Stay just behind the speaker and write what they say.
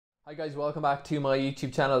Hi guys, welcome back to my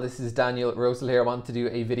YouTube channel. This is Daniel at Rosehill here. I want to do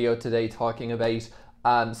a video today talking about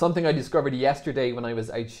something I discovered yesterday when I was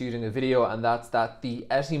out shooting a video, and that's that the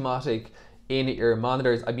Etymotic in-ear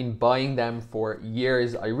monitors, I've been buying them for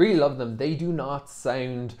years. I really love them. They do not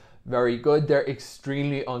sound very good. They're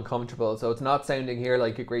extremely uncomfortable. So it's not sounding here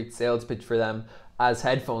like a great sales pitch for them as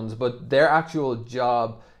headphones, but their actual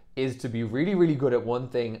job is to be really good at one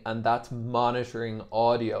thing, and that's monitoring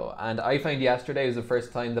audio. And I found yesterday was the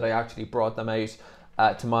first time that I actually brought them out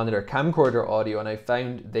to monitor camcorder audio, and I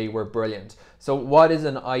found they were brilliant. So what is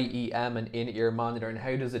an IEM, an in-ear monitor, and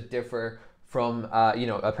how does it differ from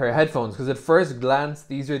a pair of headphones? Because at first glance,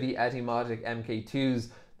 these are the Etymotic MK2s,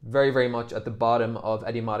 very much at the bottom of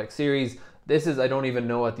Etymotic series. This is, I don't even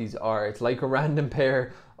know what these are. It's like a random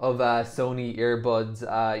pair of Sony earbuds,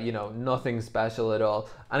 nothing special at all.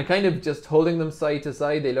 And kind of just holding them side to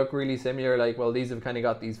side, they look really similar. Like, well, these have kind of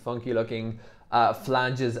got these funky looking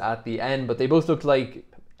flanges at the end, but they both look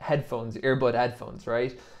like headphones, earbud headphones,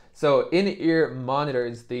 right? So in-ear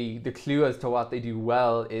monitors, the clue as to what they do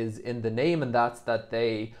well is in the name, and that's that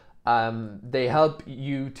they help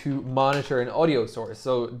you to monitor an audio source.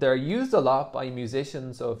 So they're used a lot by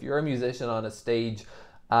musicians. So if you're a musician on a stage,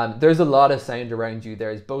 there's a lot of sound around you.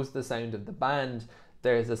 There's both the sound of the band,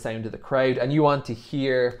 there's the sound of the crowd, and you want to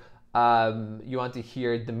hear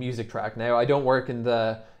the music track. Now, I don't work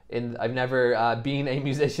I've never been a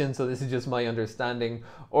musician, so this is just my understanding.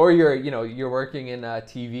 Or you're working in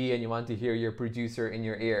TV and you want to hear your producer in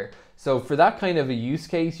your ear. So for that kind of a use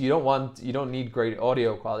case, you don't need great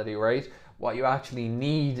audio quality, right? What you actually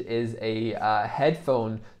need is a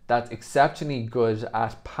headphone that's exceptionally good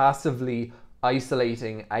at passively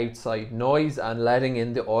isolating outside noise and letting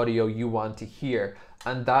in the audio you want to hear.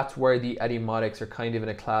 And that's where the Etymotics are kind of in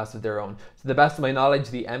a class of their own. To the best of my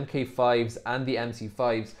knowledge, the MK5s and the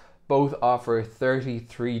MC5s both offer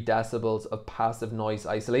 33 decibels of passive noise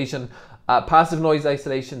isolation. Passive noise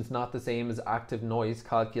isolation is not the same as active noise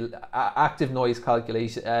cancellation,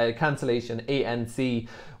 ANC,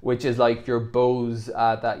 which is like your Bose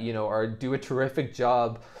that do a terrific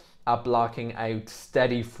job at blocking out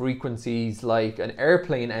steady frequencies like an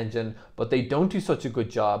airplane engine, but they don't do such a good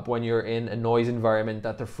job when you're in a noise environment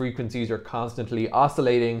that the frequencies are constantly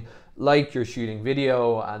oscillating, like you're shooting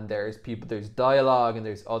video and there's dialogue and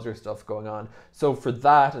there's other stuff going on. So for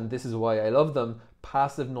that, and this is why I love them,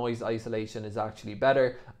 passive noise isolation is actually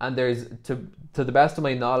better. And there's, to the best of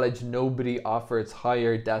my knowledge, nobody offers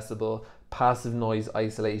higher decibel passive noise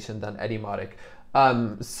isolation than Etymotic.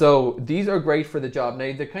 So these are great for the job.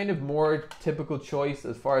 Now, the kind of more typical choice,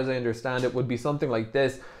 as far as I understand it, would be something like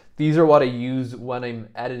this. These are what I use when I'm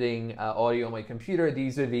editing audio on my computer.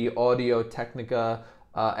 These are the Audio Technica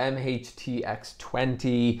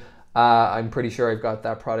MHTX20. I'm pretty sure I've got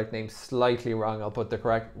that product name slightly wrong. I'll put the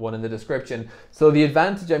correct one in the description. So the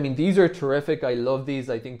advantage, I mean, these are terrific. I love these.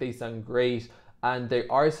 I think they sound great. And they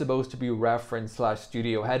are supposed to be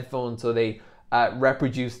reference/studio headphones. So they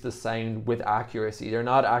reproduce the sound with accuracy. They're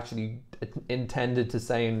not actually intended to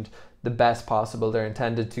sound the best possible. They're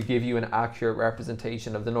intended to give you an accurate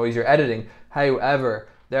representation of the noise you're editing. However,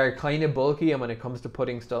 they're kind of bulky, and when it comes to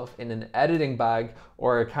putting stuff in an editing bag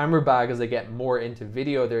or a camera bag, as I get more into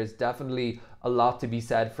video, there's definitely a lot to be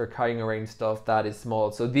said for carrying around stuff that is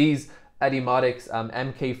small. So these Etymotics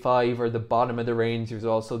MK5 are the bottom of the range. There's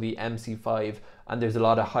also the MC5, and there's a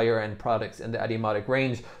lot of higher end products in the Etymotic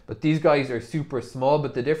range, but these guys are super small.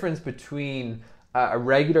 But the difference between a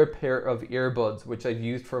regular pair of earbuds, which I've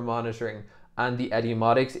used for monitoring, and the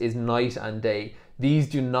Etymotics is night and day. These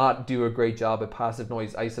do not do a great job at passive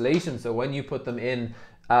noise isolation. So when you put them in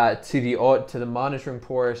to the monitoring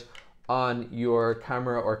port on your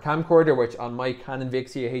camera or camcorder, which on my Canon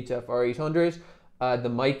Vixia HFR 800, the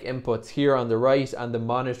mic inputs here on the right, and the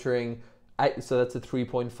monitoring, so that's a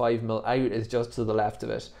 3.5mm out, is just to the left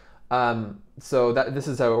of it. So this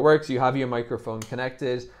is how it works. You have your microphone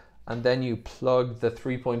connected, and then you plug the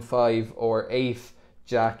 3.5 or 8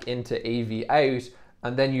 jack into AV out,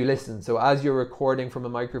 and then you listen. So as you're recording from a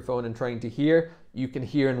microphone and trying to hear, you can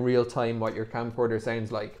hear in real time what your camcorder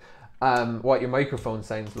sounds like, what your microphone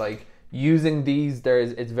sounds like. Using these,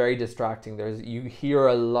 it's very distracting. You hear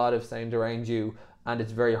a lot of sound around you, and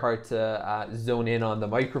it's very hard to zone in on the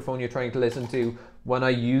microphone you're trying to listen to. When I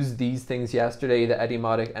used these things yesterday, the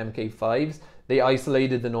Etymotic MK5s, they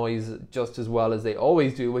isolated the noise just as well as they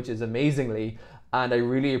always do, which is amazingly, and I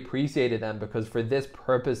really appreciated them, because for this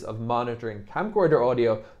purpose of monitoring camcorder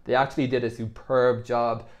audio, they actually did a superb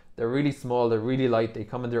job. They're really small, they're really light, they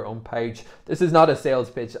come in their own pouch. This is not a sales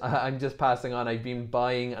pitch, I'm just passing on. I've been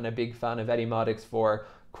buying and a big fan of Etymotics for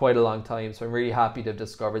quite a long time, so I'm really happy to have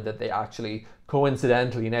discovered that they actually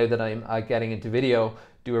coincidentally, now that I'm getting into video,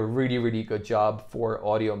 do a really good job for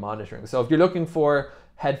audio monitoring. So if you're looking for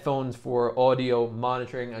headphones for audio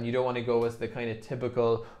monitoring and you don't want to go with the kind of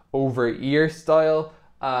typical over-ear style,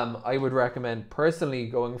 I would recommend personally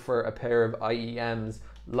going for a pair of IEMs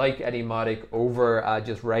like Etymotic over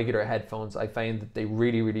just regular headphones. I found that they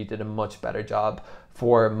really did a much better job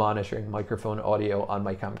for monitoring microphone audio on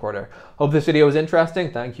my camcorder. Hope this video was interesting.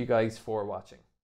 Thank you guys for watching.